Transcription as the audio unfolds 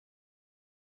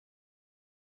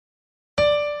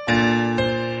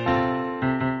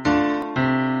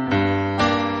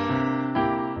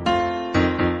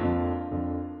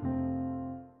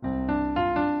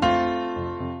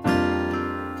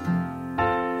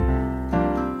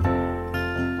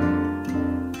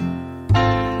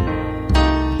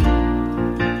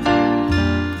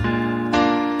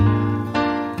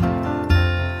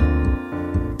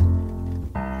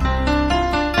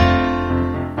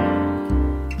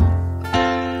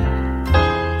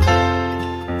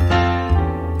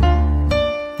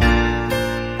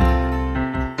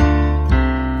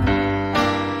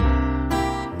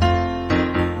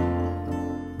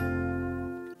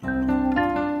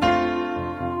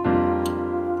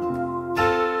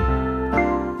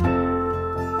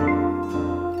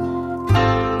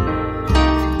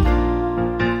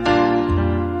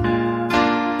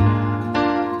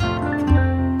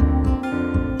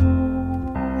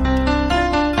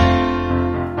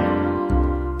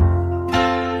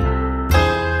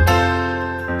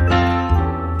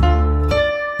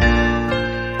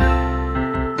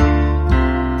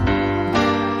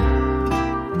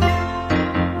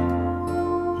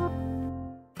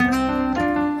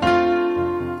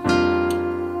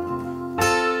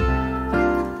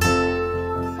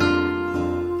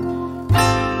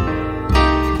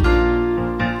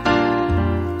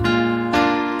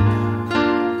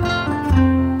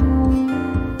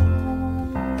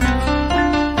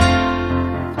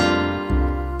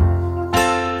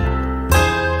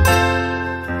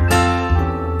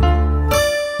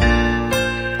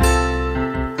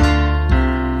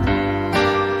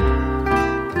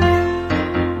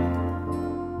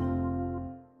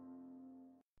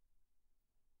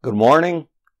Good morning.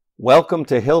 Welcome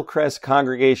to Hillcrest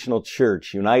Congregational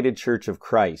Church, United Church of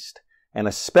Christ, and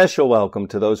a special welcome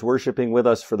to those worshiping with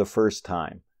us for the first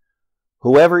time.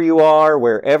 Whoever you are,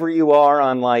 wherever you are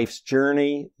on life's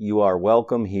journey, you are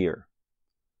welcome here.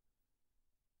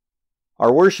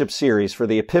 Our worship series for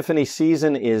the Epiphany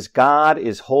season is God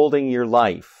is Holding Your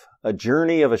Life, a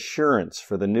journey of assurance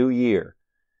for the new year.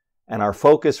 And our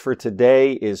focus for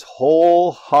today is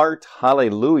Whole Heart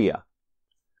Hallelujah.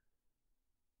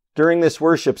 During this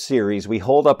worship series, we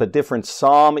hold up a different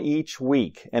psalm each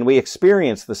week, and we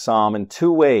experience the psalm in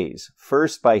two ways.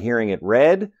 First, by hearing it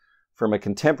read from a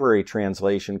contemporary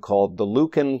translation called the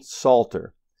Lucan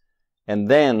Psalter, and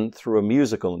then through a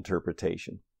musical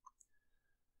interpretation.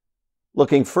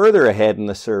 Looking further ahead in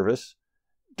the service,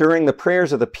 during the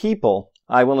prayers of the people,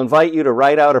 I will invite you to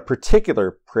write out a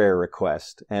particular prayer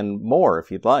request, and more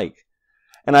if you'd like.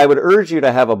 And I would urge you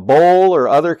to have a bowl or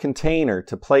other container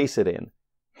to place it in.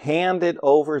 Hand it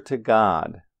over to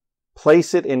God.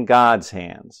 Place it in God's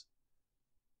hands.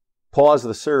 Pause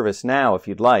the service now, if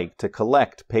you'd like, to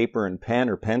collect paper and pen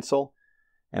or pencil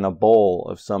and a bowl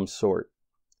of some sort.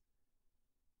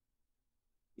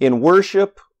 In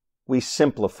worship, we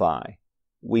simplify.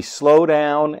 We slow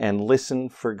down and listen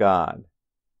for God.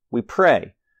 We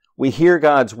pray. We hear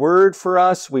God's word for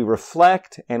us. We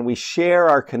reflect and we share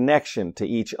our connection to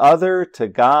each other, to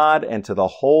God, and to the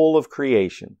whole of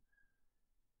creation.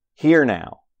 Hear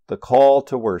now the call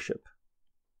to worship.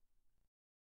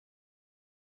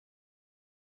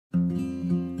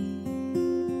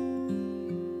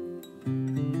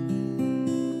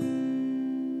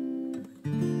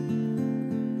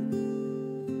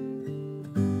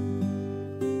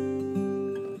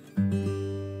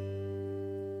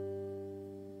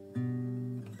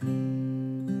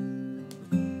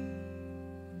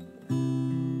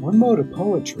 One mode of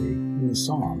poetry in the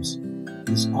Psalms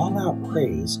is all-out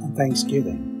praise and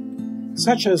thanksgiving,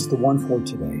 such as the one for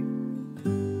today.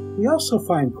 We also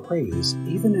find praise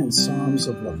even in psalms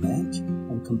of lament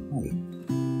and complaint,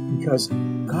 because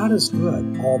God is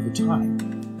good all the time,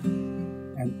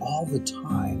 and all the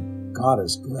time God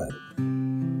is good.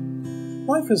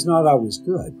 Life is not always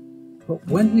good, but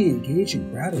when we engage in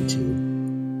gratitude,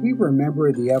 we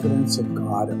remember the evidence of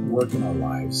God at work in our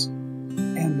lives,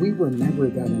 and we remember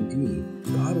that indeed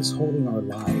God is holding our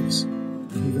lives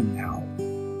even now.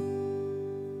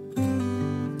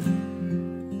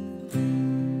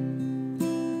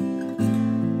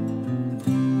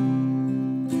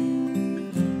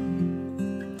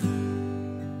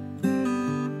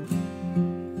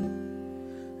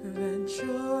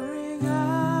 Venturing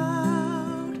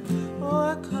out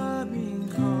or coming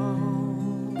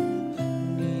home,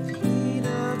 neath heat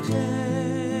of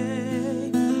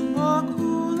day or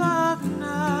cool of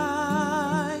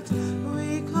night,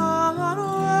 we call on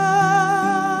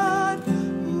one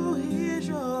who hears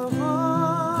your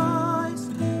voice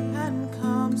and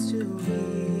comes to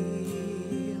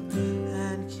heal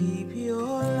and keep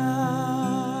your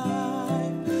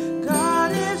life.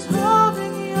 God is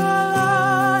holding your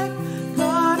life.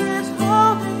 God is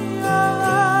holding your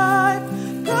life.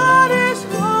 God is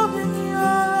holding your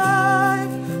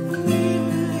life. We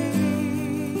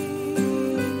believe.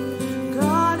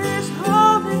 God is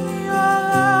holding your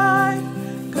life.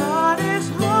 God is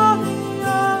holding your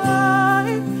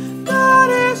life. God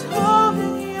is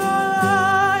holding your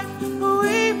life.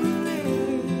 We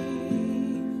believe.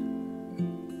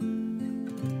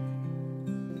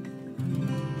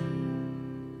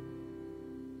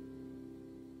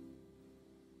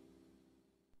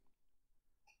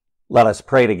 Let us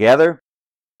pray together.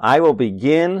 I will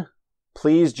begin.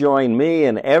 Please join me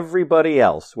and everybody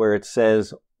else where it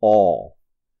says all.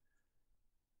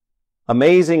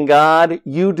 Amazing God,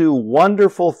 you do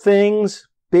wonderful things,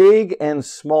 big and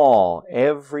small,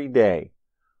 every day.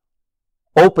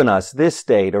 Open us this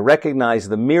day to recognize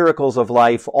the miracles of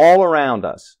life all around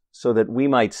us so that we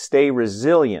might stay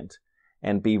resilient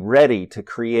and be ready to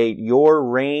create your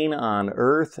reign on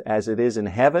earth as it is in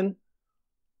heaven.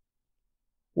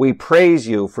 We praise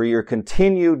you for your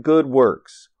continued good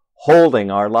works, holding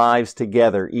our lives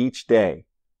together each day.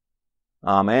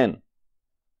 Amen.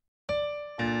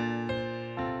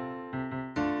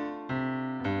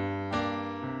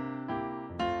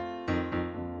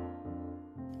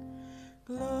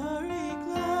 Glory,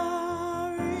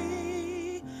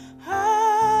 glory,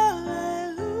 hallelujah.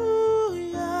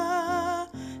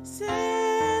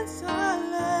 Since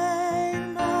I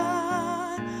laid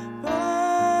my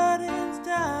burdens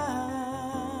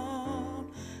down,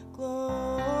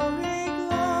 glory,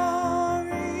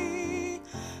 glory,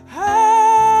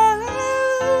 hallelujah.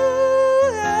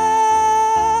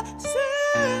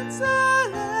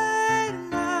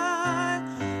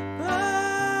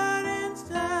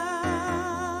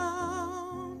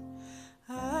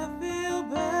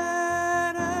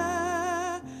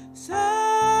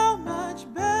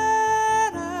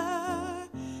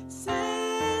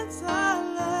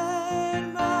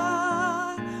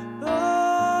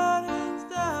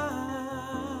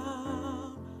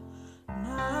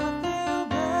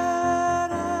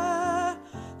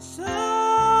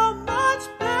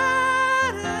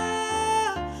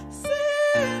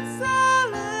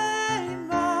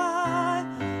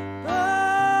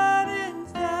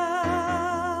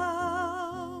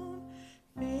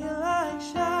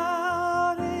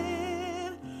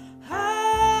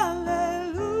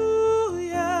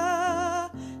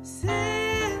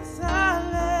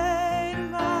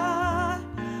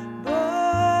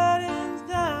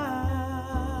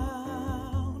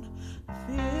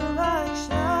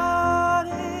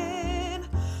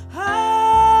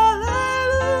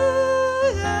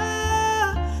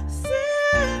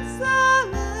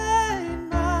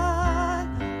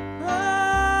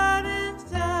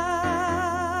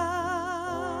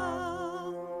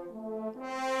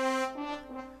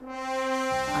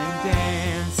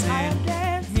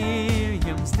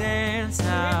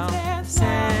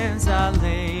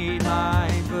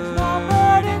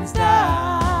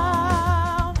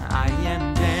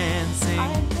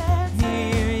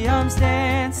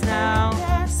 dance now,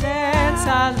 since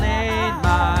I laid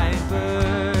my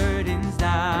burdens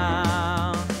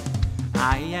down.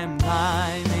 I am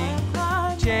climbing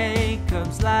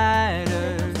Jacob's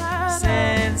ladder,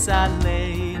 since I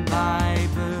laid my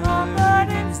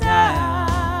burdens down.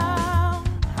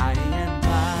 I am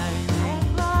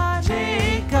climbing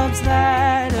Jacob's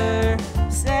ladder,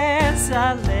 since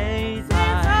I laid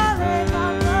my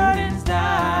burdens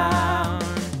down.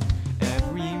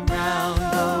 Every round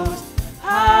goes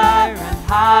higher and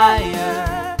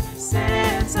higher,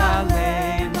 since I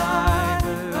laid my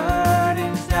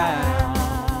burdens down.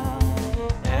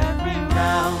 Every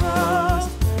round goes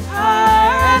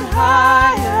higher and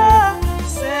higher,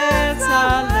 since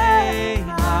I laid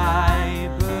my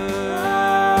burdens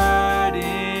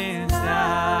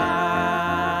down.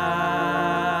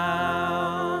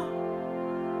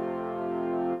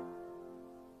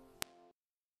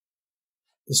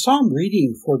 The psalm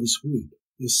reading for this week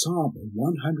is Psalm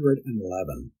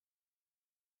 111.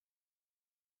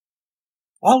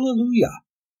 Alleluia!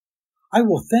 I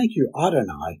will thank you,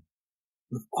 Adonai,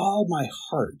 with all my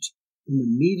heart in the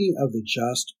meeting of the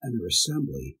just and their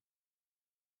assembly.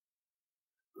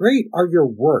 Great are your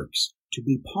works, to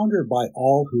be pondered by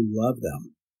all who love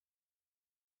them.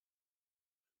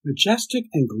 Majestic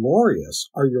and glorious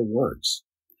are your works,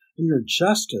 and your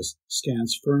justice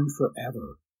stands firm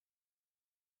forever.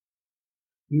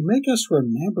 You make us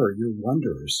remember your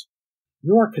wonders,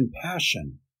 your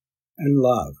compassion and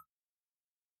love.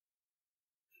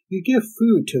 You give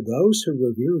food to those who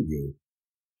revere you,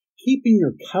 keeping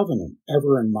your covenant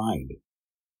ever in mind.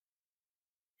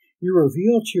 You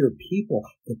reveal to your people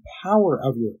the power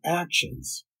of your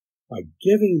actions by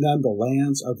giving them the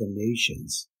lands of the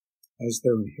nations as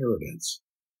their inheritance.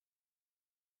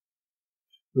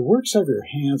 The works of your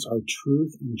hands are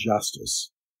truth and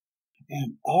justice,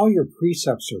 and all your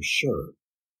precepts are sure,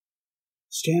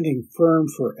 standing firm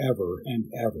forever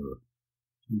and ever,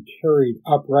 and carried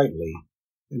uprightly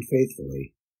and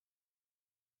faithfully.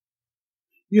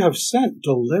 You have sent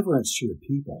deliverance to your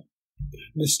people,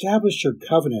 and established your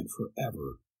covenant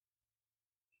forever.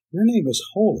 Your name is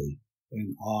holy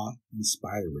and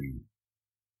awe-inspiring.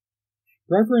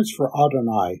 Reverence for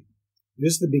Adonai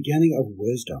is the beginning of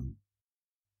wisdom.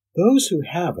 Those who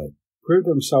have it prove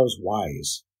themselves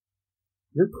wise.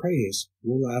 Your praise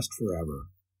will last forever.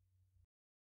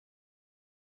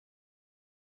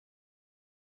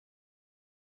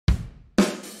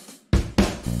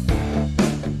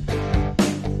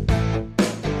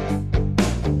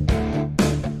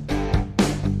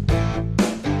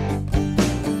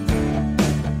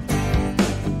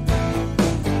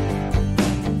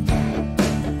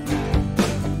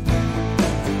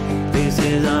 This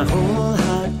is our whole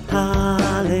heart,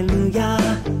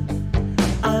 hallelujah.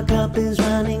 Our cup is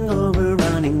running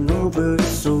over,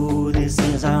 so this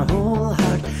is our whole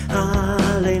heart,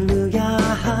 hallelujah.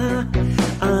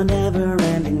 A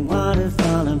never-ending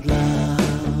waterfall of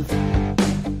love.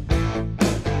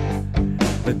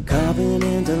 The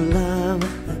covenant of love,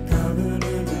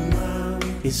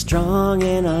 is strong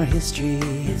in our history.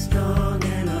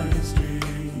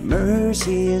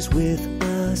 Mercy is with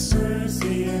us.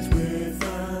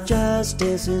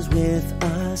 Justice is with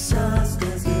us.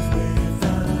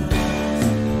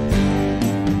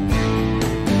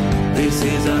 This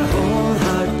is our whole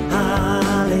heart,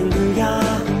 hallelujah.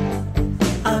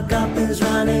 Our cup is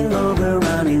running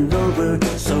over,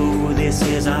 so this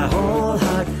is our whole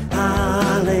heart,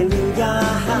 hallelujah.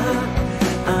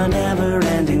 A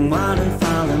never-ending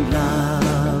waterfall of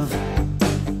love.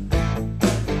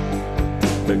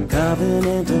 The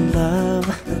covenant of love,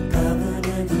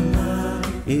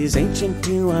 is ancient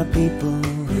to our people.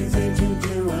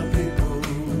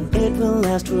 It will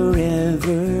last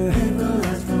forever.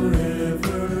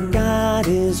 God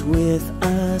is with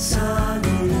us.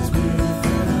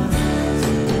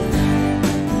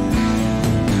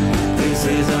 This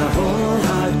is our whole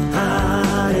heart,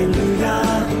 hallelujah.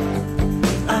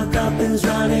 Our cup is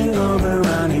running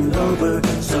over,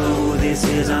 so this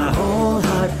is our whole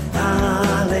heart,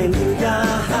 hallelujah.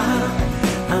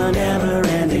 A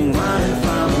never-ending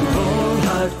waterfall, whole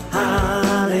heart,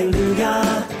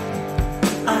 hallelujah.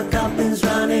 Our cup is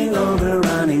running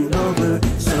over,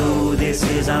 so this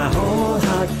is our whole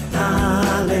heart,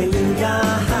 hallelujah.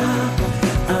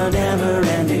 A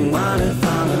never-ending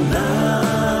waterfall of love.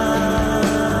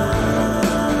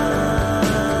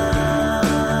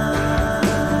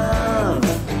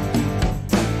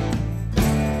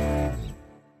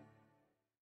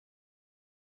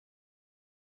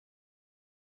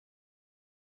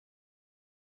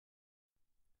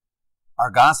 Our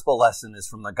gospel lesson is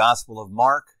from the Gospel of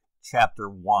Mark, chapter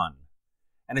 1.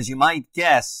 And as you might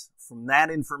guess from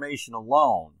that information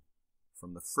alone,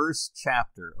 from the first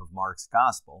chapter of Mark's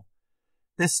Gospel,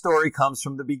 this story comes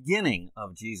from the beginning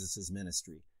of Jesus'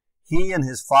 ministry. He and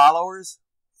his followers,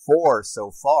 4 so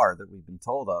far that we've been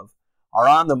told of, are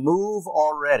on the move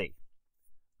already.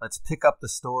 Let's pick up the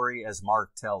story as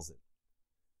Mark tells it.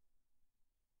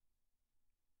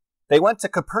 They went to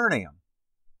Capernaum.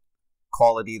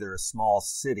 Call it either a small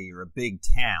city or a big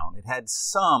town. It had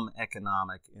some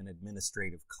economic and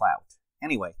administrative clout.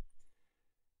 Anyway,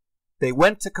 they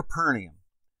went to Capernaum.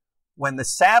 When the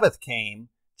Sabbath came,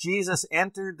 Jesus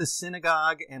entered the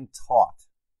synagogue and taught.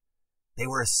 They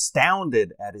were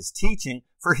astounded at his teaching,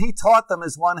 for he taught them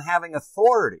as one having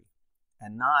authority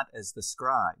and not as the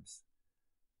scribes.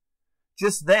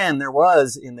 Just then there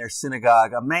was in their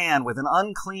synagogue a man with an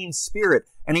unclean spirit,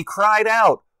 and he cried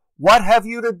out, "What have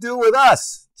you to do with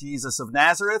us, Jesus of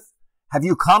Nazareth? Have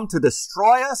you come to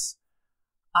destroy us?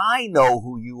 I know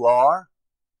who you are,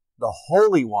 the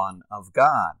Holy One of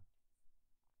God."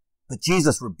 But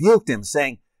Jesus rebuked him,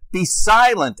 saying, "Be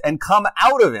silent and come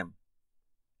out of him."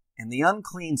 And the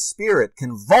unclean spirit,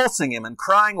 convulsing him and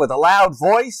crying with a loud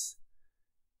voice,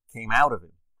 came out of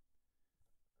him.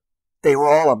 They were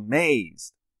all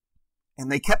amazed,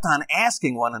 and they kept on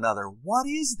asking one another, "What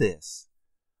is this?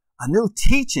 A new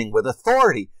teaching with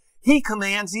authority. He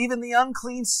commands even the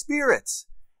unclean spirits,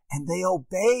 and they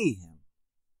obey him."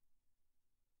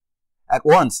 At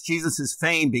once, Jesus'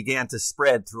 fame began to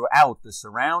spread throughout the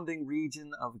surrounding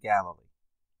region of Galilee.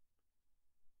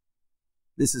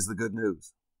 This is the good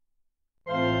news.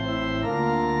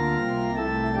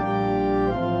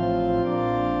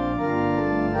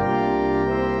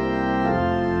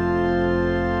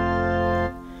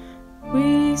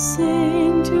 We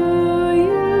sing to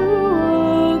you,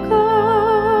 O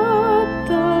God,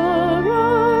 the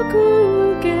rock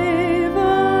who gave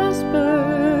us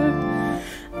birth.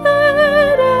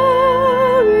 Let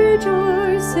our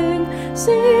rejoicing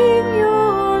sing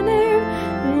your name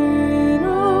in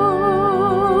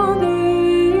all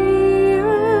the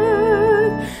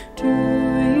earth. To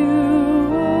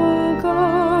you, O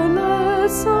God, let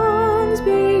songs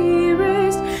be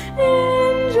raised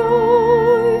in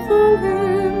joyful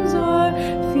hymns, our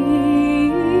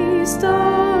feast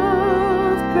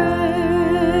of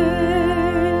praise.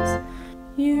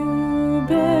 You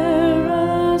bear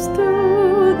us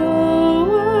through the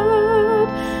world,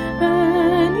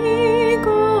 an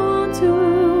eagle to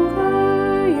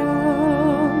her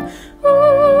young, who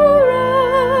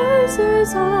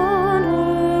rises on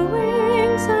her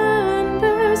wings and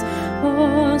bears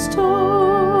us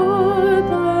toward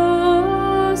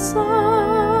the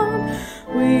sun.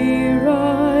 We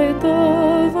ride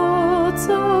the vaults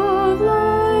of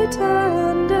light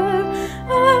and air,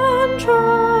 and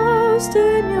trust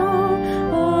in your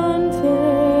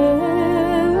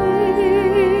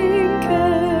unfailing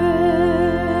care.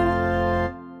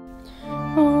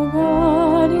 O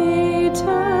God,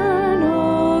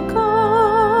 eternal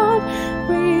God,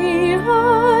 we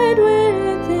hide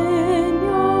within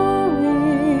your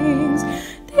wings.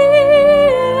 The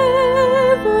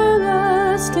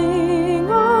everlasting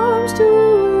arms to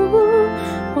whom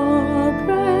our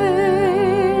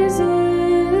praises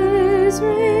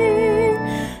ring.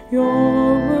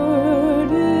 Your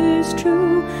word is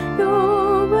true,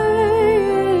 your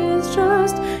way is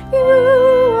just. You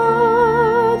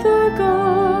are the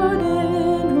God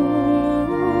in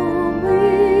whom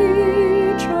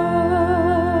we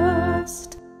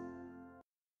trust.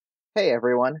 Hey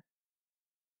everyone.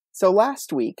 So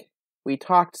last week, we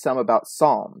talked some about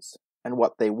psalms and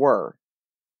what they were,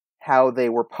 how they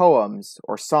were poems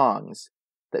or songs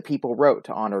that people wrote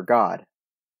to honor God.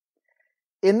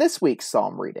 In this week's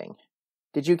psalm reading,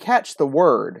 did you catch the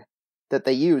word that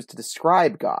they used to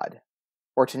describe God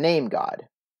or to name God?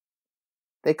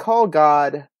 They call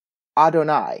God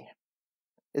Adonai.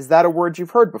 Is that a word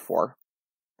you've heard before?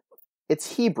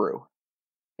 It's Hebrew.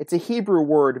 It's a Hebrew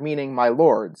word meaning my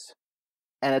lords,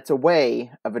 and it's a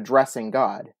way of addressing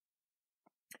God.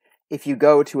 If you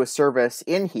go to a service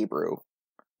in Hebrew,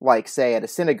 like say at a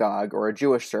synagogue or a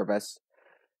Jewish service,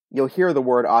 you'll hear the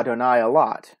word Adonai a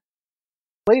lot.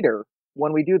 Later,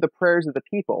 when we do the prayers of the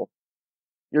people,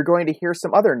 you're going to hear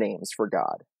some other names for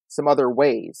God, some other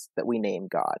ways that we name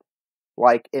God,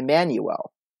 like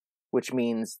Emmanuel, which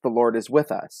means the Lord is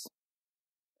with us.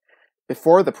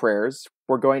 Before the prayers,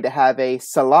 we're going to have a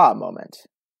Salah moment.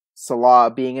 Salah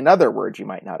being another word you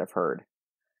might not have heard.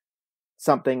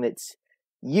 Something that's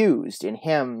used in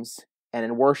hymns and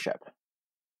in worship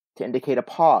to indicate a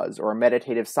pause or a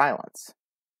meditative silence.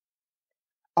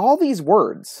 All these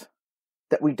words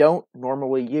that we don't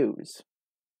normally use.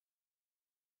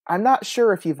 I'm not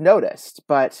sure if you've noticed,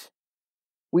 but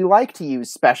We like to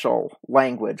use special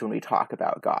language when we talk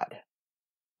about God.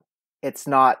 It's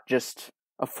not just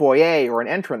a foyer or an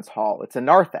entrance hall, it's a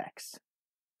narthex,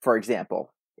 for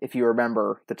example. If you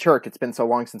remember the church, it's been so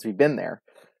long since we've been there.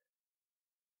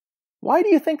 Why do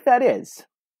you think that is?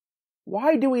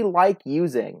 Why do we like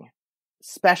using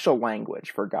special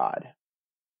language for God?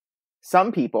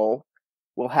 Some people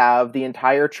will have the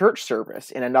entire church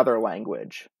service in another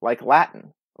language, like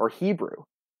Latin or Hebrew,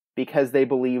 because they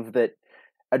believe that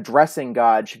addressing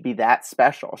God should be that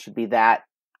special, should be that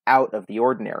out of the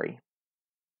ordinary.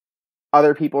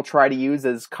 Other people try to use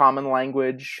as common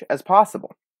language as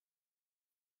possible.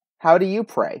 How do you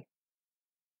pray?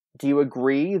 Do you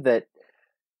agree that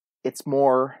it's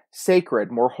more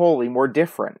sacred, more holy, more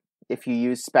different if you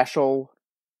use special,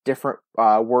 different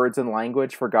words and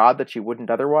language for God that you wouldn't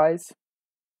otherwise?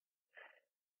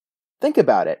 Think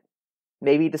about it.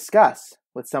 Maybe discuss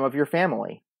with some of your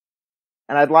family.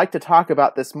 And I'd like to talk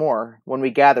about this more when we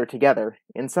gather together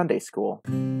in Sunday school.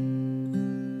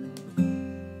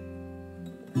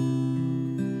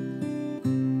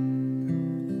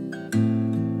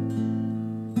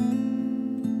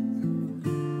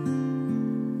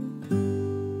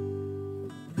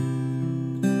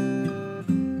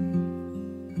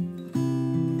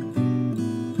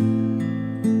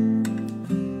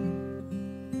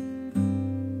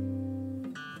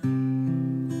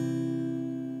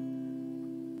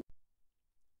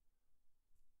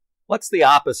 What's the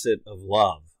opposite of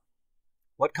love?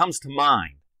 What comes to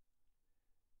mind?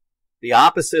 The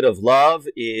opposite of love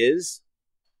is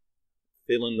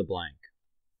fill in the blank.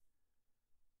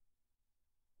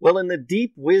 Well, in the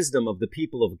deep wisdom of the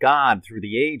people of God through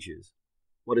the ages,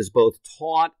 what is both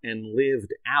taught and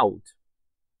lived out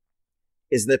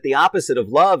is that the opposite of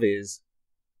love is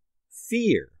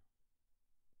fear,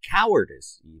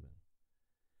 cowardice even.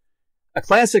 A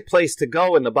classic place to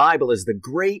go in the Bible is the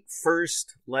great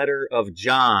first letter of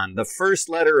John. The first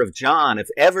letter of John, if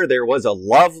ever there was a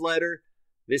love letter,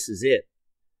 this is it.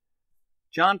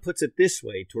 John puts it this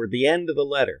way toward the end of the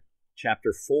letter,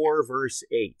 chapter 4, verse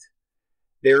 8.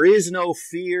 There is no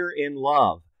fear in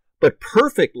love, but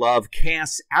perfect love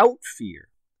casts out fear,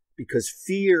 because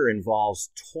fear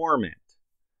involves torment.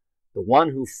 The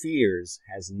one who fears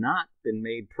has not been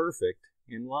made perfect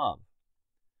in love.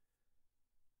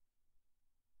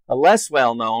 A less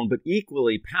well-known but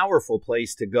equally powerful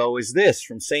place to go is this,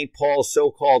 from St. Paul's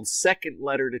so-called second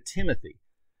letter to Timothy,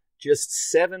 just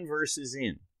 7 verses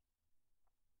in.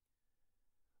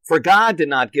 For God did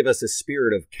not give us a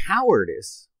spirit of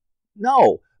cowardice,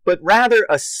 no, but rather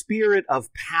a spirit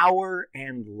of power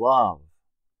and love.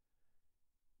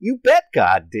 You bet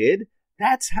God did.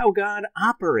 That's how God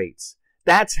operates.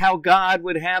 That's how God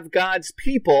would have God's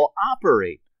people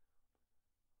operate.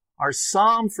 Our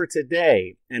psalm for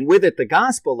today, and with it the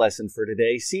gospel lesson for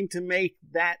today, seem to make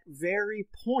that very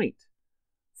point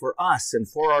for us and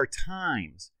for our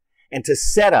times, and to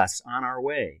set us on our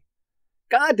way.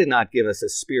 God did not give us a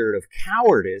spirit of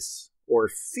cowardice or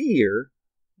fear.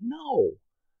 No.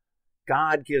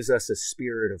 God gives us a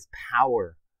spirit of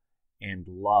power and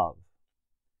love.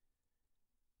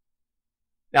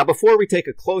 Now, before we take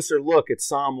a closer look at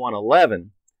Psalm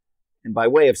 111, and by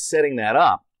way of setting that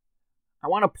up, I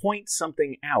want to point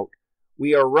something out.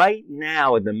 We are right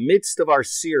now in the midst of our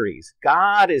series,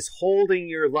 God is Holding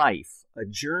Your Life, a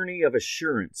journey of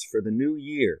assurance for the new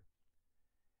year.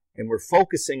 And we're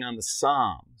focusing on the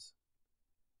Psalms.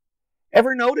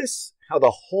 Ever notice how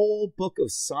the whole book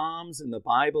of Psalms in the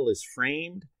Bible is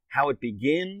framed? How it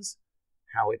begins,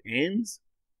 how it ends?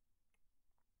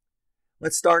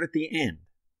 Let's start at the end.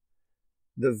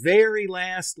 The very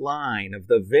last line of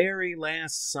the very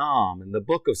last psalm in the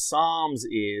book of Psalms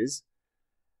is,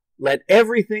 let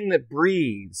everything that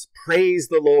breathes praise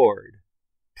the Lord.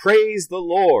 Praise the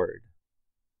Lord.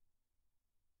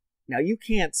 Now you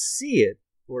can't see it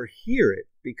or hear it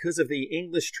because of the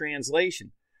English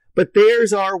translation, but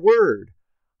there's our word.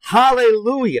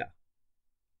 Hallelujah.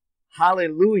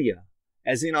 Hallelujah.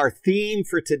 As in our theme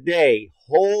for today,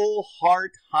 whole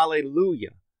heart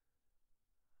hallelujah.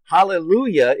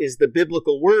 Hallelujah is the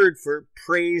biblical word for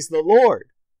praise the Lord.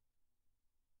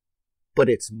 But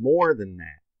it's more than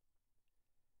that.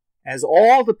 As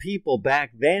all the people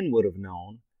back then would have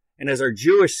known, and as our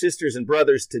Jewish sisters and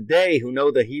brothers today who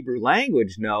know the Hebrew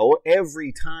language know,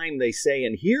 every time they say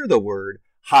and hear the word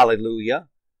hallelujah,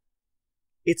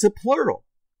 it's a plural.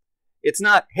 It's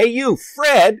not, hey you,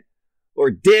 Fred,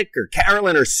 or Dick, or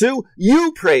Carolyn, or Sue,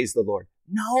 you praise the Lord.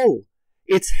 No.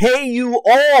 It's, hey, you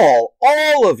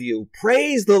all of you,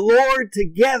 praise the Lord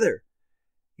together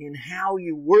in how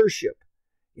you worship,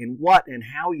 in what and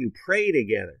how you pray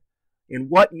together, in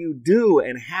what you do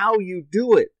and how you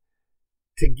do it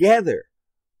together.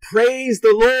 Praise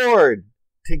the Lord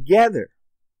together.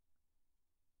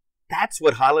 That's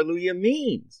what hallelujah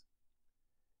means.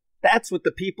 That's what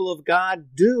the people of God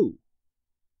do.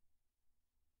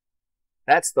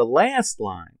 That's the last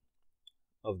line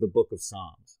of the book of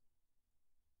Psalms.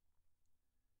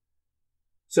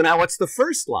 So now what's the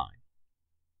first line?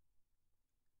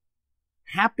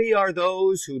 Happy are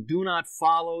those who do not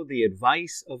follow the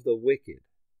advice of the wicked.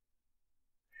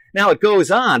 Now it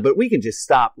goes on, but we can just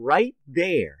stop right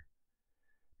there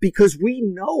because we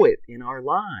know it in our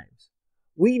lives.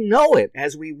 We know it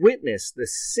as we witness the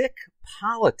sick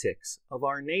politics of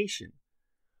our nation.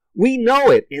 We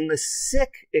know it in the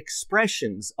sick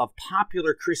expressions of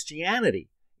popular Christianity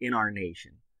in our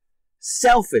nation.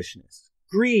 Selfishness,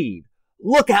 greed,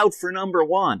 look out for number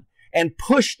one, and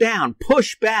push down,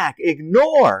 push back,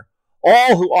 ignore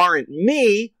all who aren't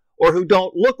me or who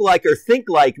don't look like or think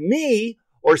like me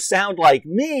or sound like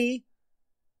me.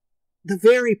 The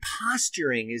very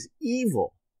posturing is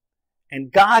evil. And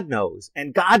God knows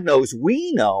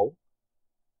we know.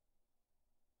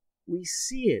 We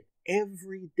see it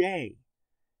every day.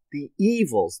 The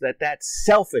evils that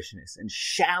selfishness and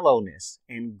shallowness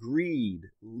and greed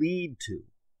lead to.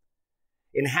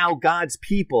 In how God's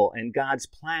people and God's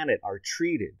planet are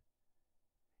treated.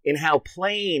 In how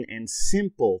plain and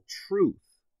simple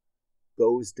truth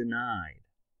goes denied.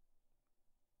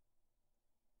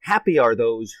 Happy are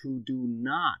those who do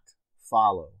not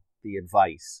follow the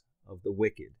advice of the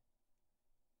wicked.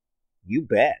 You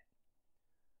bet.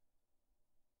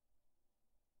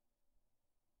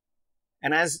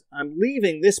 And as I'm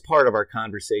leaving this part of our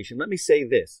conversation, let me say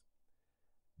this.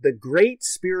 The great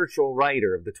spiritual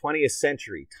writer of the 20th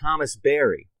century, Thomas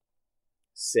Berry,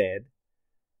 said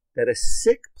that a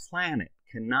sick planet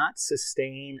cannot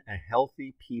sustain a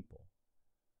healthy people.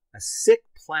 A sick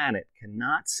planet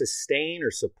cannot sustain or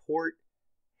support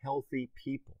healthy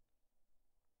people.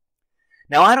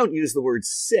 Now, I don't use the word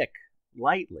sick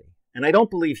lightly, and I don't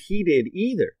believe he did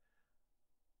either.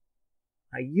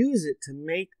 I use it to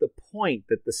make the point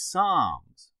that the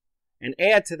Psalms, and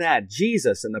add to that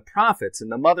Jesus and the prophets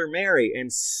and the Mother Mary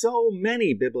and so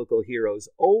many biblical heroes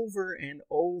over and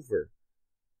over,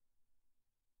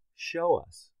 show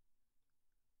us.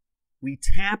 We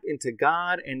tap into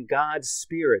God and God's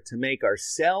Spirit to make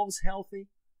ourselves healthy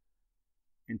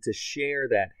and to share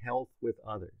that health with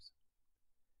others.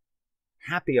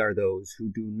 Happy are those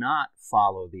who do not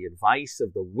follow the advice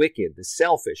of the wicked, the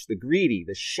selfish, the greedy,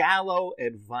 the shallow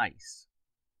advice.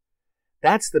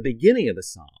 That's the beginning of the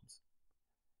Psalms.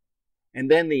 And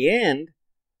then the end,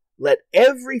 let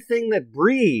everything that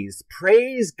breathes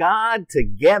praise God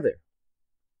together.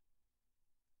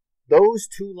 Those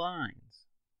two lines,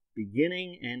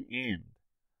 beginning and end,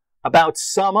 about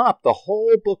sum up the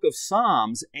whole book of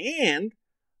Psalms and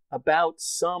about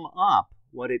sum up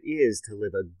what it is to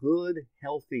live a good,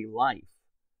 healthy life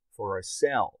for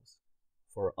ourselves,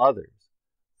 for others,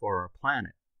 for our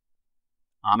planet.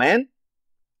 Amen?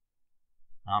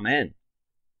 Amen.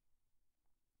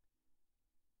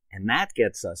 And that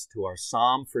gets us to our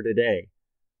psalm for today,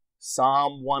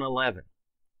 Psalm 111.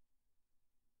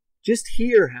 Just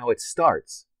hear how it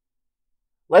starts.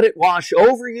 Let it wash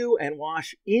over you and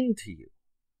wash into you.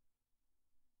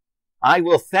 I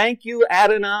will thank you,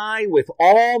 Adonai, with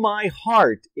all my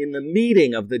heart in the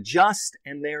meeting of the just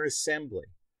and their assembly.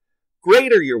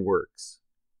 Great are your works,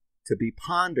 to be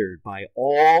pondered by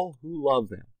all who love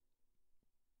them.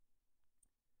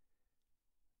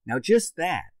 Now just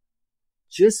that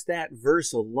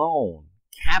verse alone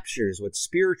captures what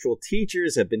spiritual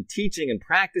teachers have been teaching and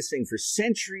practicing for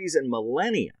centuries and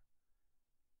millennia.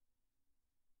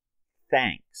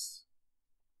 Thanks.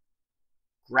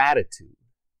 Gratitude.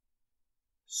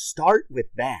 Start with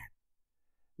that.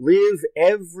 Live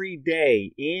every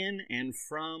day in and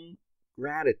from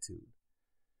gratitude.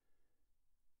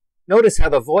 Notice how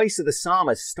the voice of the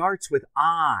psalmist starts with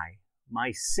I,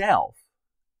 myself,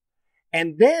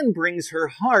 and then brings her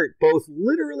heart both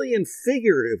literally and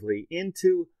figuratively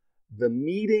into the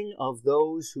meeting of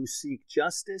those who seek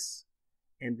justice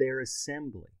and their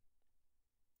assembly.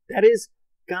 That is,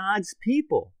 God's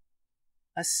people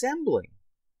assembling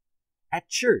at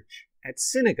church, at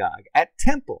synagogue, at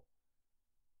temple.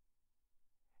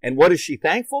 And what is she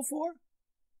thankful for?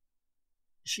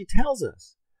 She tells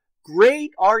us,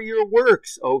 great are your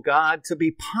works, O God, to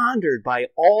be pondered by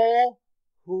all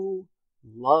who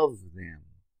love them.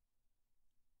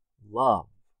 Love.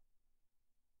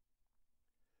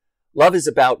 Love is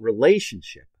about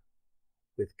relationship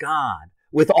with God,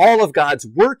 with all of God's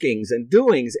workings and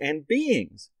doings and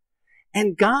beings.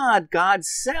 And God, God's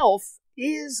self,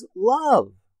 is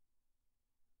love,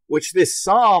 which this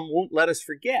psalm won't let us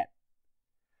forget.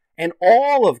 And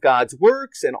all of God's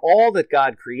works and all that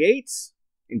God creates,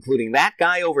 including that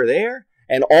guy over there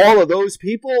and all of those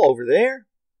people over there,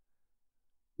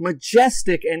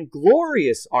 majestic and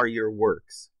glorious are your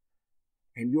works,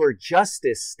 and your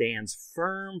justice stands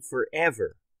firm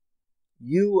forever.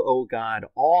 You, O God,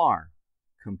 are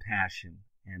compassion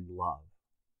and love.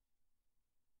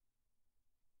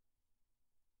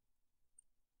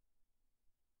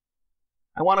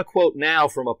 I want to quote now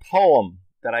from a poem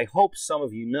that I hope some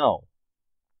of you know.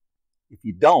 If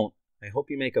you don't, I hope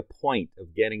you make a point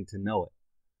of getting to know it.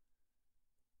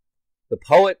 The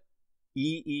poet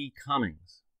E. E.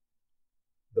 Cummings.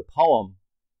 The poem,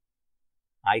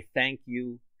 I Thank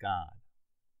You, God.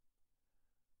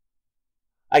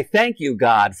 I thank you,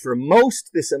 God, for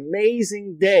most this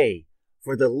amazing day,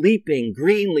 for the leaping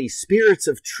greenly spirits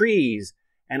of trees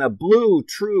and a blue,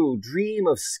 true dream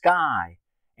of sky,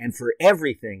 and for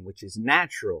everything which is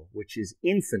natural, which is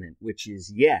infinite, which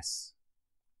is yes.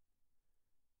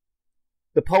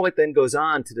 The poet then goes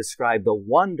on to describe the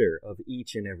wonder of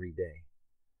each and every day.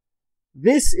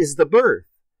 This is the birth,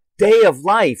 day of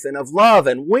life and of love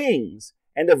and wings,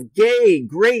 and of gay,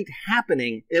 great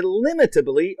happening,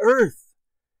 illimitably earth.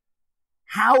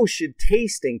 How should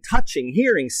tasting, touching,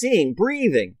 hearing, seeing,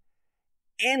 breathing,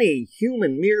 any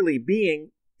human merely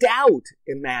being doubt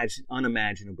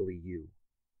unimaginably you?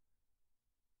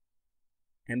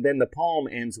 And then the poem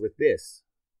ends with this.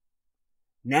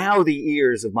 Now the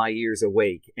ears of my ears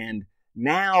awake, and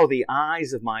now the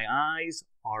eyes of my eyes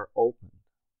are opened.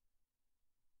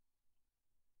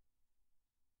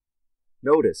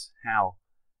 Notice how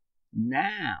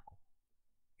now,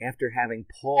 after having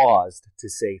paused to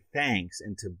say thanks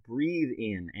and to breathe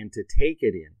in and to take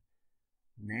it in,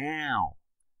 now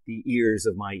the ears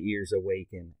of my ears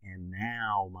awaken, and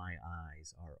now my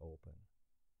eyes are open.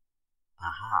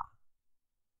 Aha!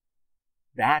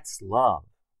 That's love.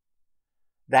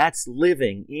 That's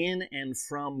living in and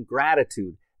from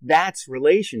gratitude. That's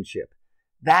relationship.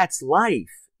 That's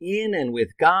life in and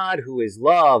with God, who is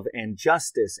love and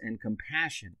justice and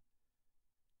compassion.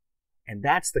 And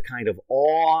that's the kind of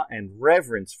awe and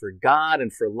reverence for God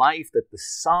and for life that the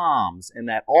Psalms and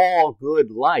that all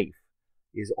good life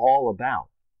is all about.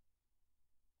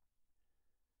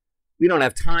 We don't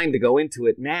have time to go into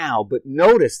it now, but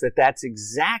notice that that's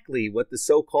exactly what the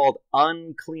so-called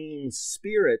unclean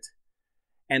spirit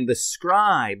and the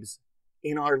scribes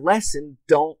in our lesson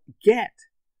don't get.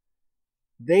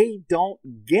 They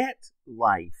don't get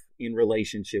life in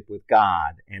relationship with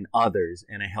God and others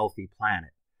and a healthy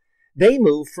planet. They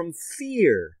move from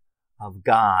fear of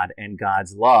God and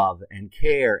God's love and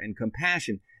care and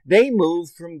compassion. They move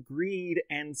from greed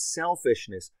and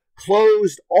selfishness,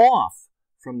 closed off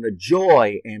from the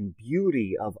joy and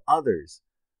beauty of others,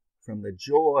 from the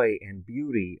joy and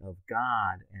beauty of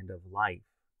God and of life.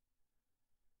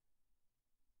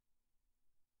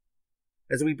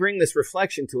 As we bring this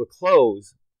reflection to a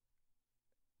close,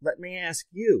 let me ask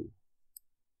you,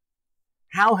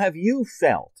 how have you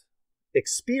felt,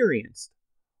 experienced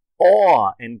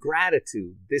awe and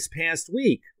gratitude this past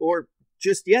week, or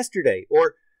just yesterday,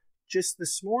 or just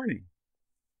this morning?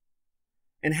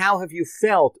 And how have you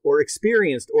felt or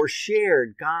experienced or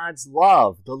shared God's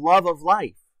love, the love of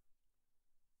life?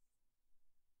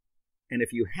 And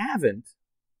if you haven't,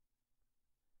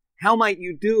 how might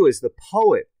you do as the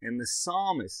poet and the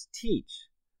psalmist teach,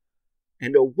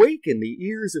 and awaken the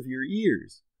ears of your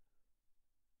ears,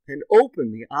 and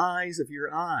open the eyes of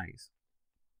your eyes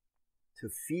to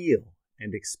feel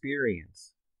and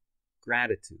experience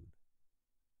gratitude,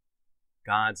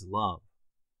 God's love?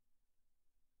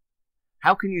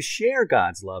 How can you share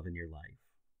God's love in your life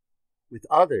with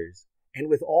others and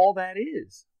with all that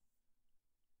is,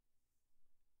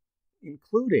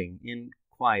 including in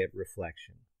quiet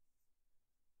reflection,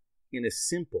 in a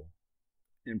simple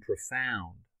and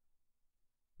profound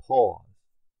pause?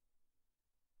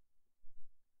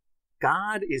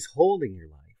 God is holding your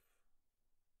life,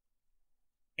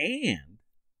 and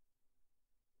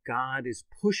God is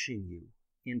pushing you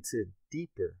into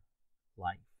deeper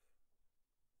life.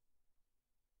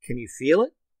 Can you feel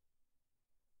it?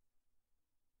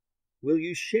 Will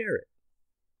you share it?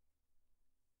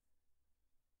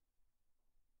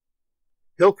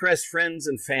 Hillcrest friends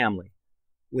and family,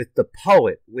 with the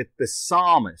poet, with the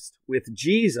psalmist, with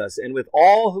Jesus, and with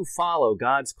all who follow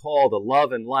God's call to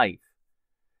love and life,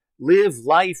 live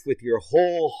life with your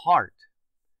whole heart.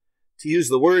 To use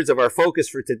the words of our focus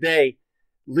for today,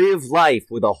 live life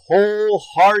with a whole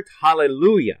heart,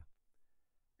 hallelujah.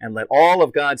 And let all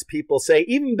of God's people say,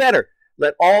 even better,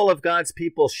 let all of God's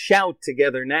people shout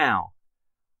together now,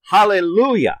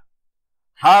 Hallelujah.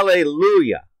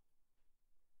 Hallelujah.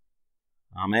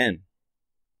 Amen.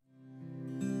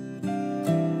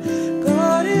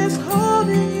 God is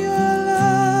holding your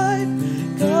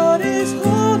life. God is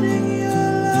holding your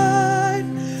life.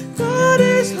 God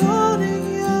is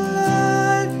holding your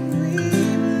life. We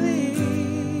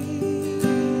believe.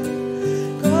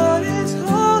 God is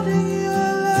holding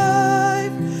your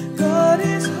life. God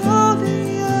is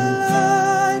holding your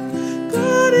life.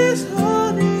 God is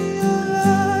holding your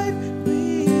life.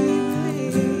 We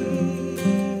believe.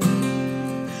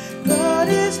 God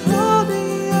is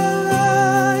holding your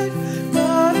life.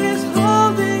 God is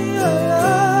holding your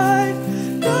life.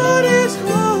 God is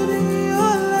holding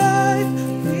your life.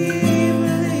 We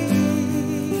believe.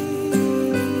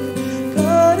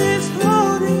 God is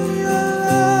holding your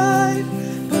life.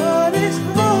 God is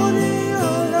holding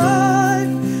your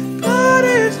life. God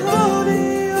is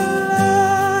holding your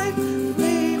life.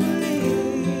 We believe.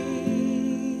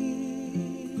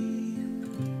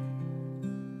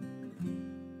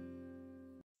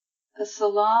 A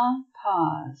Salah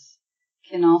pause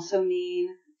can also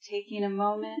mean taking a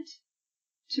moment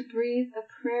to breathe a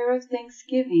prayer of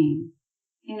thanksgiving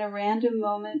in a random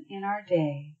moment in our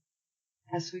day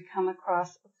as we come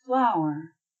across a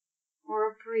flower or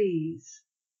a breeze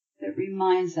that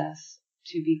reminds us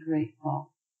to be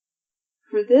grateful.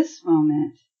 For this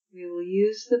moment, we will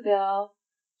use the bell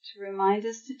to remind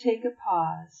us to take a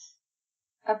pause,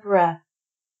 a breath,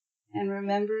 and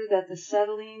remember that the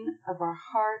settling of our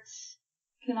hearts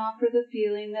can offer the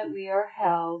feeling that we are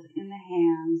held in the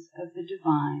hands of the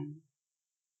divine.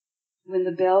 When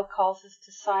the bell calls us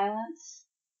to silence,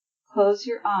 close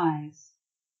your eyes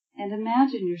and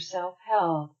imagine yourself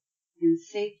held in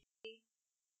safety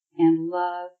and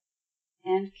love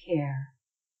and care.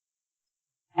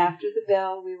 After the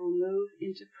bell, we will move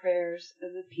into prayers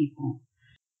of the people.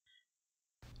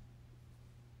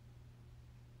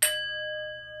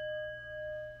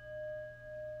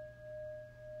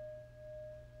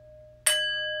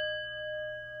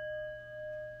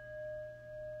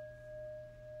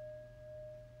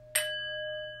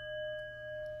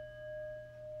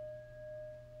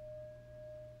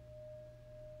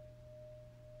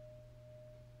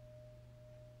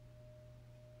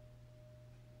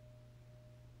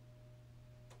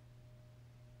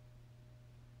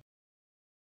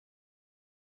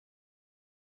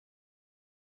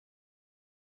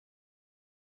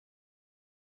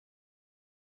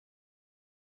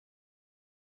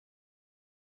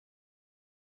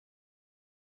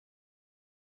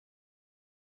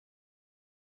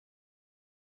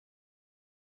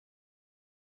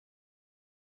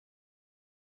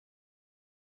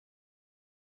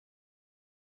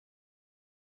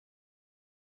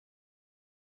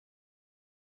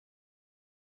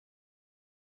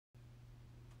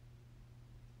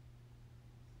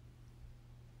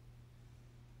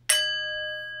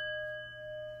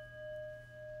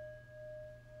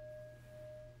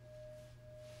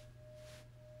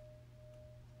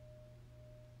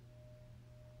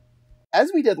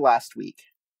 As we did last week,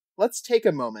 let's take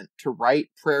a moment to write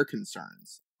prayer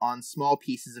concerns on small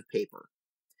pieces of paper,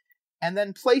 and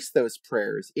then place those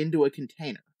prayers into a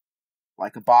container,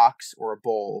 like a box or a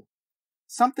bowl,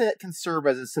 something that can serve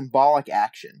as a symbolic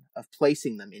action of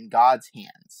placing them in God's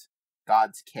hands,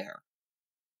 God's care.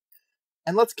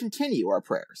 And let's continue our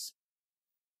prayers.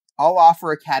 I'll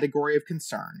offer a category of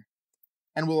concern,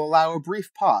 and we'll allow a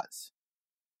brief pause.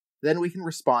 Then we can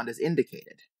respond as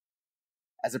indicated.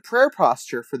 As a prayer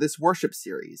posture for this worship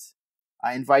series,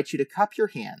 I invite you to cup your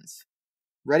hands,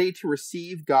 ready to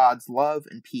receive God's love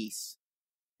and peace,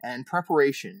 and in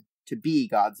preparation to be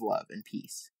God's love and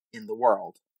peace in the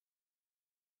world.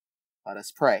 Let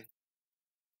us pray.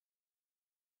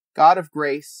 God of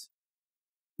grace,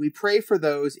 we pray for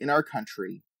those in our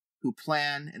country who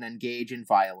plan and engage in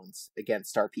violence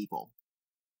against our people.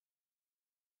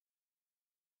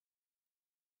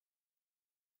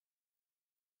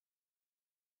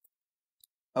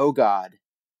 O God,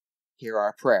 hear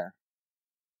our prayer.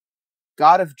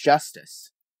 God of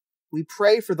justice, we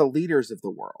pray for the leaders of the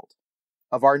world,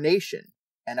 of our nation,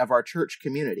 and of our church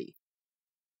community.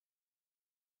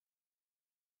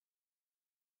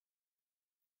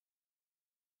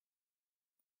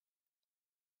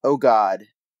 O God,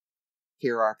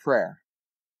 hear our prayer.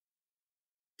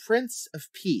 Prince of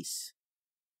Peace,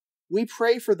 we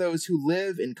pray for those who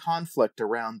live in conflict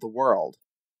around the world.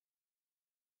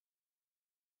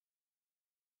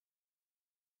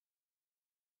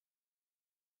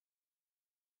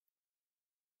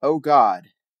 O God,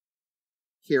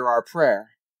 hear our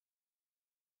prayer.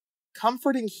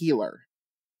 Comforting Healer,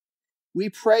 we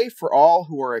pray for all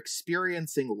who are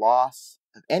experiencing loss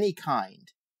of any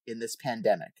kind in this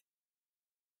pandemic.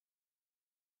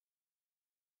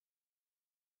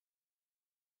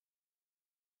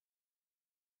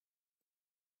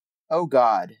 O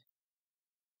God,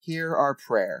 hear our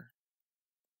prayer.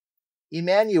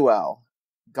 Emmanuel,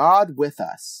 God with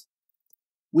us,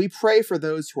 we pray for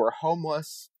those who are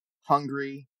homeless,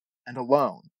 hungry, and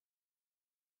alone.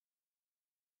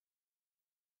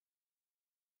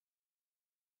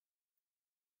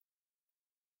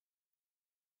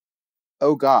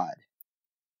 O God,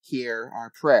 hear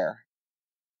our prayer.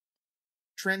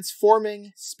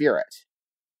 Transforming Spirit,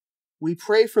 we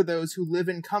pray for those who live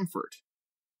in comfort,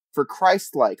 for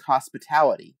Christ-like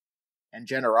hospitality and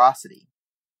generosity.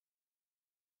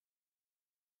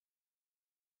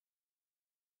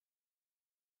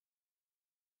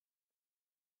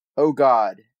 O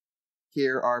God,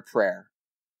 hear our prayer.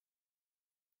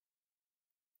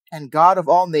 And God of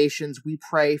all nations, we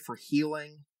pray for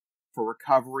healing, for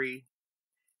recovery,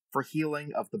 for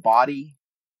healing of the body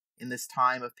in this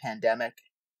time of pandemic,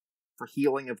 for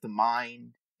healing of the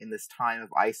mind in this time of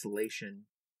isolation,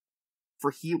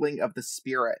 for healing of the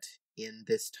spirit in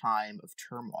this time of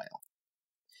turmoil.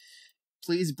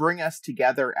 Please bring us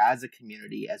together as a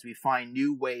community as we find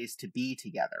new ways to be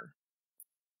together.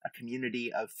 A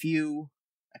community of few,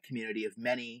 a community of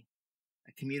many,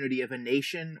 a community of a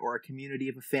nation, or a community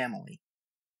of a family.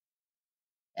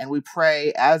 And we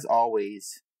pray, as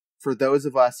always, for those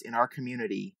of us in our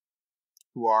community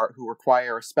who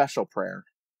require a special prayer.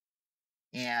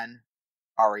 Anne,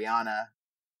 Ariana,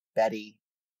 Betty,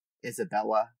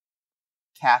 Isabella,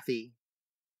 Kethe,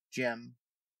 Jim,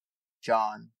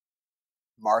 John,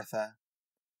 Martha,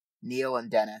 Neil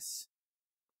and Dennis,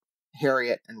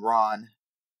 Harriet and Ron,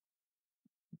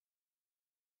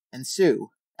 and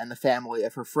Sue and the family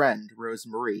of her friend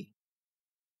Rosemarie,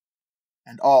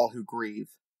 and all who grieve.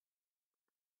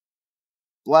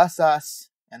 Bless us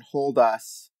and hold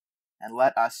us, and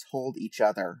let us hold each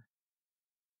other.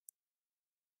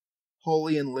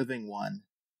 Holy and living one,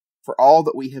 for all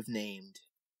that we have named,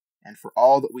 and for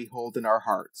all that we hold in our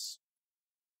hearts.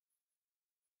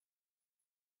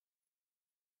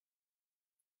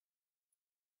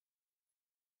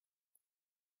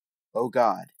 O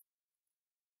God,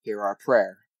 hear our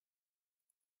prayer.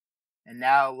 And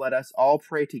now let us all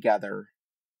pray together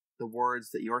the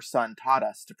words that your Son taught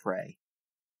us to pray.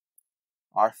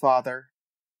 Our Father,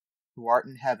 who art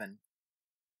in heaven,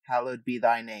 hallowed be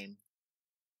thy name.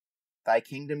 Thy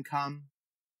kingdom come,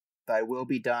 thy will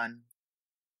be done,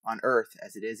 on earth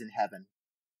as it is in heaven.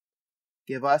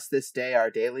 Give us this day our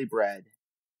daily bread,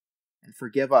 and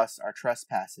forgive us our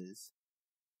trespasses,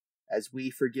 as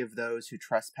we forgive those who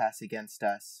trespass against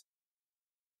us.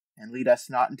 And lead us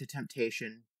not into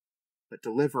temptation, but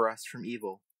deliver us from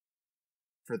evil.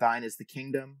 For thine is the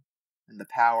kingdom, and the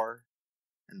power,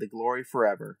 and the glory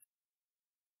forever.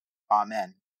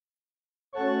 Amen.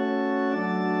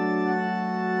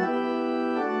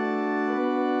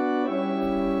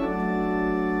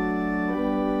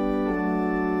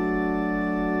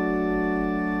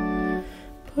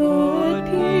 Put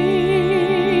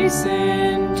peace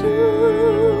into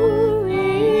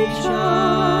each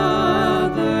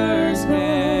other's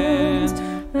hands,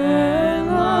 and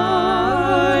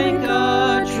like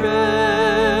a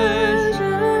treasure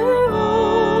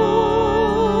hold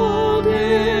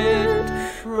it,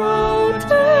 protect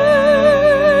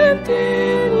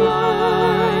it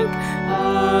like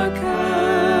a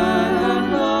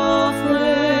candle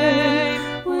flame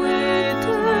with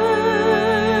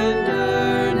tenderness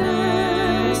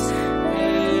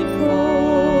enfold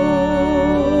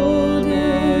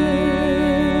it.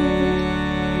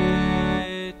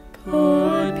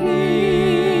 Put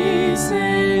peace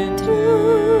into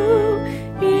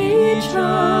each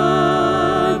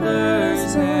other's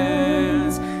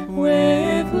hands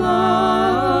with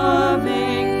loving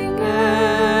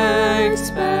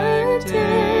expectation.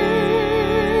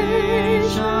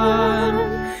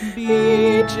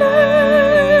 Be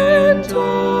gentle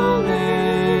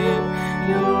in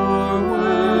your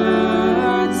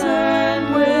words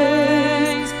and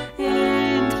ways,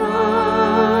 in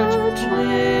touch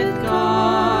with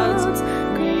God's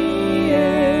creation.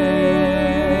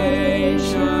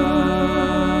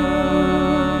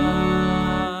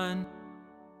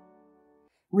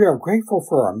 We are grateful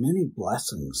for our many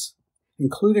blessings,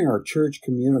 including our church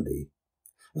community,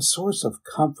 a source of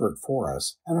comfort for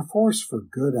us and a force for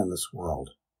good in this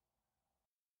world.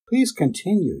 Please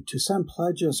continue to send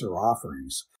pledges or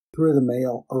offerings through the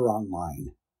mail or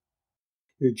online.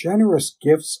 Your generous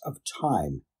gifts of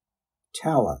time,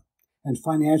 talent, and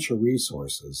financial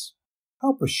resources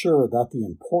help assure that the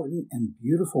important and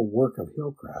beautiful work of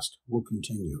Hillcrest will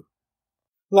continue.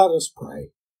 Let us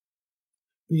pray.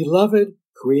 Beloved,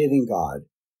 creating God,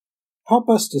 help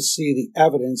us to see the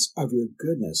evidence of your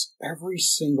goodness every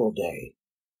single day.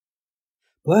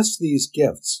 Bless these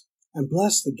gifts and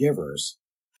bless the givers,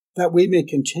 that we may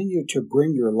continue to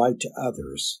bring your light to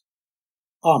others.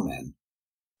 Amen.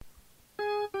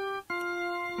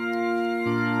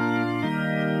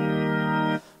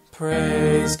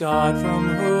 Praise God from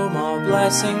whom all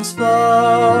blessings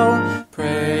flow.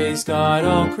 Praise God,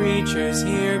 all creatures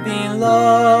here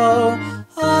below.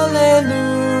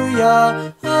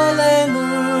 Alleluia,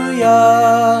 alleluia.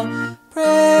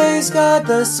 Praise God,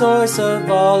 the source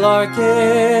of all our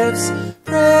gifts.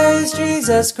 Praise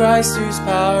Jesus Christ, whose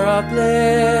power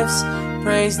uplifts.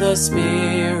 Praise the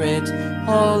Spirit,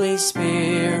 Holy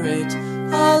Spirit.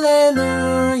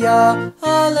 Alleluia,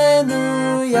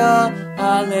 alleluia,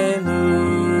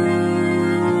 alleluia.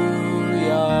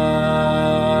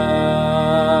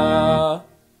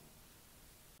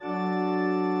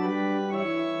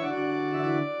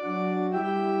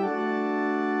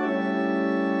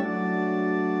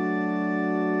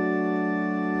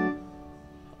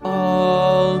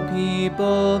 All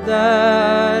people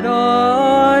that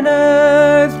on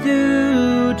earth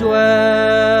do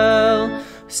dwell,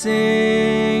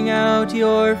 sing out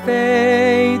your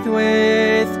faith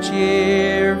with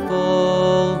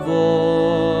cheerful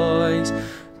voice.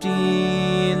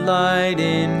 Delight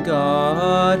in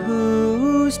God,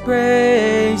 whose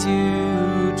praise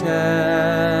you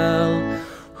tell,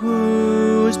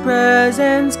 whose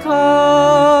presence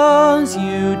calls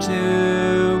you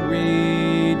to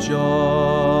rejoice.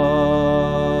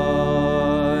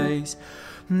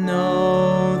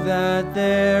 Know that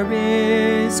there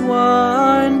is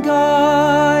one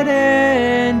God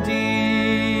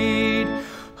indeed,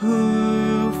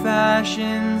 who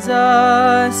fashions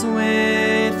us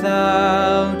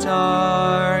without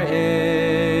our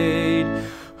aid,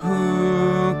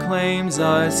 who claims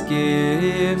us,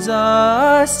 gives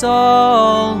us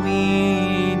all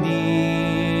we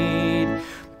need.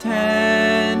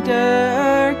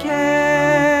 Tender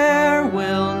care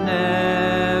will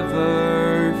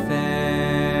never fade.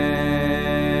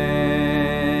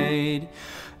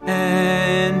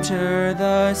 Enter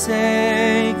the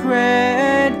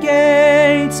sacred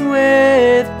gates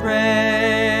with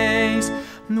praise,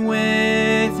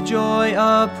 with joy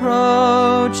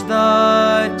approach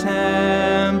the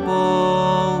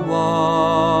temple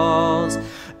walls.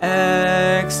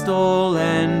 Extol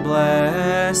and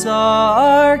bless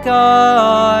our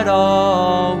God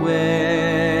always,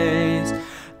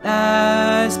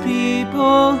 as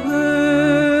people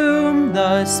whom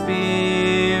the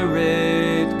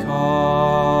Spirit calls.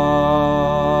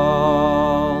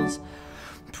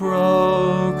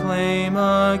 Proclaim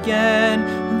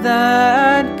again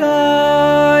that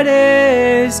God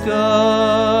is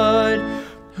good,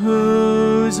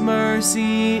 whose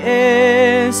mercy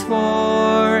is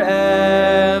forever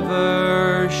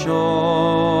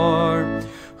sure,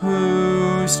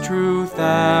 whose truth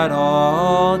at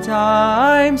all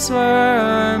times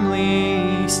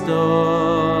firmly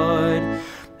stood,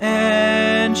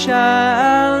 and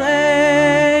shall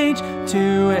age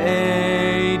to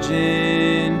age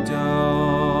endure.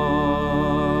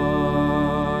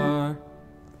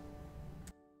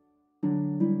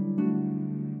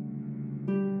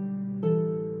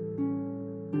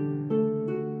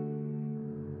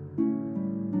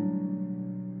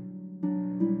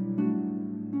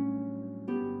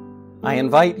 I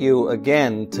invite you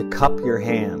again to cup your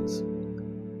hands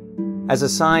as a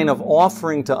sign of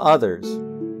offering to others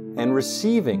and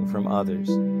receiving from others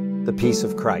the peace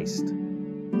of Christ.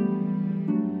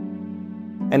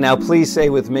 And now please say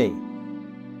with me,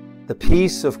 the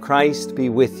peace of Christ be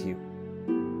with you.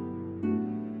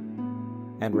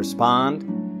 And respond,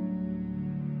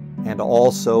 and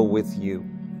also with you.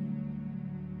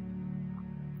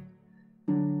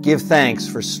 Give thanks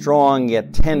for strong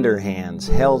yet tender hands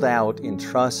held out in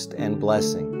trust and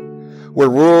blessing. Where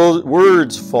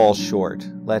words fall short,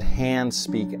 let hands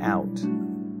speak out,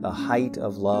 the height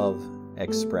of love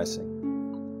expressing.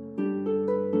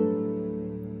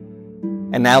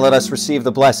 And now let us receive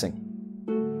the blessing.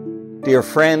 Dear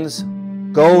friends,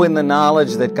 go in the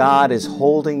knowledge that God is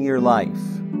holding your life,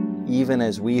 even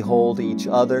as we hold each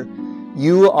other.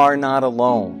 You are not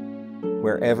alone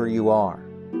wherever you are.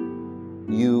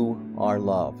 You are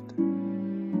loved.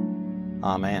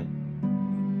 Amen.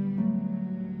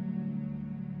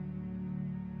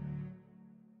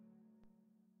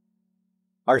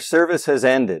 Our service has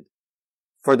ended.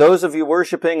 For those of you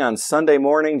worshiping on Sunday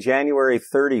morning, January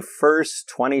 31st,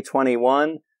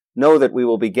 2021, know that we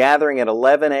will be gathering at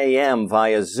 11 a.m.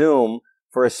 via Zoom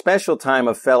for a special time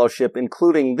of fellowship,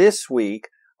 including this week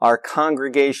our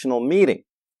congregational meeting.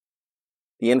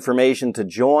 The information to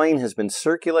join has been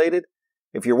circulated.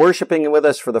 If you're worshiping with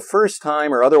us for the first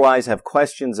time or otherwise have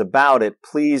questions about it,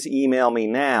 please email me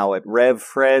now at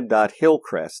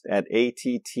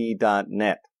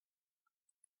revfred.hillcrest@att.net.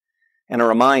 And a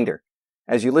reminder,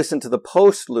 as you listen to the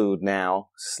postlude now,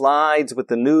 slides with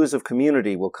the news of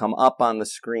community will come up on the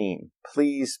screen.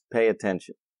 Please pay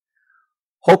attention.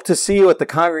 Hope to see you at the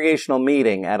congregational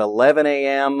meeting at 11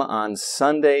 a.m. on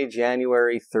Sunday,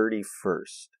 January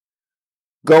 31st.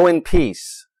 Go in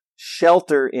peace.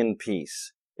 Shelter in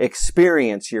peace.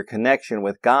 Experience your connection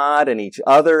with God and each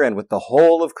other and with the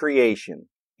whole of creation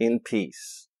in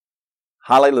peace.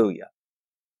 Hallelujah.